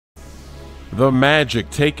The Magic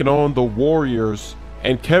taking on the Warriors,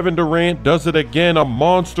 and Kevin Durant does it again, a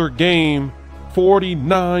monster game,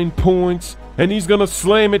 49 points, and he's gonna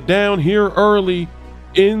slam it down here early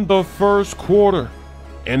in the first quarter.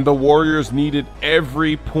 And the Warriors needed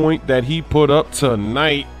every point that he put up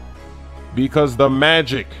tonight because the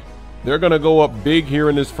Magic, they're gonna go up big here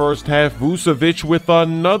in this first half. Vucevic with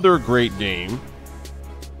another great game.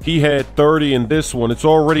 He had 30 in this one. It's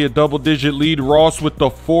already a double-digit lead. Ross with the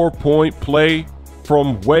 4-point play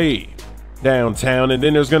from way downtown. And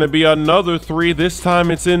then there's going to be another three. This time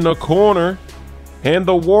it's in the corner. And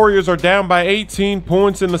the Warriors are down by 18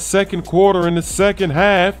 points in the second quarter, in the second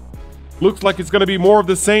half. Looks like it's going to be more of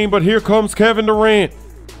the same, but here comes Kevin Durant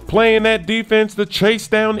playing that defense to chase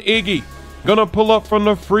down Iggy. Gonna pull up from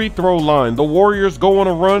the free throw line. The Warriors go on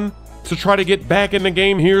a run to try to get back in the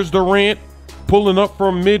game. Here's Durant pulling up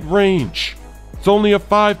from mid-range. It's only a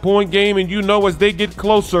 5-point game, and you know as they get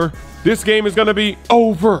closer, this game is gonna be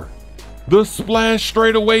over. The splash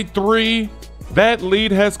straightaway three. That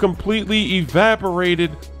lead has completely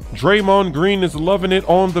evaporated. Draymond Green is loving it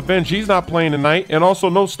on the bench. He's not playing tonight. And also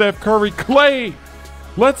no Steph Curry. Clay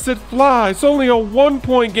lets it fly. It's only a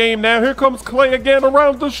 1-point game now. Here comes Clay again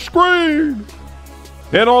around the screen.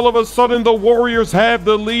 And all of a sudden the Warriors have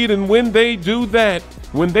the lead. And when they do that,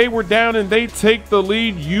 when they were down and they take the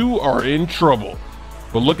lead, you are in trouble.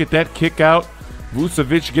 But look at that kick out.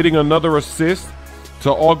 Vucevic getting another assist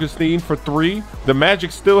to Augustine for three. The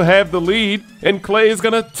Magic still have the lead, and Clay is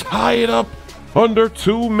gonna tie it up under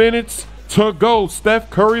 2 minutes to go. Steph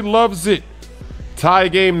Curry loves it. Tie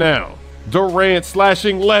game now. Durant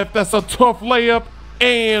slashing left. That's a tough layup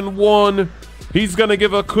and one. He's gonna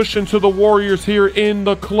give a cushion to the Warriors here in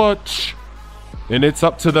the clutch. And it's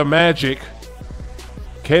up to the Magic.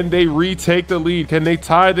 Can they retake the lead? Can they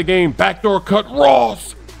tie the game? Backdoor cut.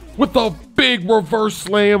 Ross with a big reverse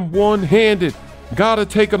slam, one-handed. Gotta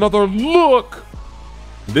take another look.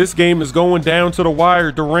 This game is going down to the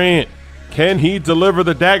wire. Durant, can he deliver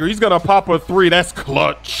the dagger? He's gonna pop a three. That's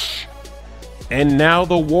clutch. And now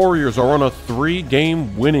the Warriors are on a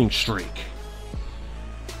 3-game winning streak.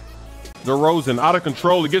 DeRozan out of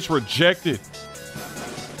control. He gets rejected.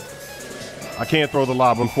 I can't throw the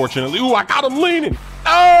lob, unfortunately. Ooh, I got him leaning.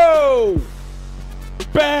 Oh!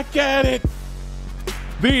 Back at it.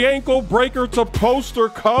 The ankle breaker to poster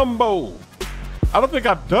combo. I don't think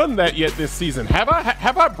I've done that yet this season. Have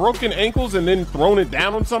I broken ankles and then thrown it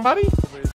down on somebody?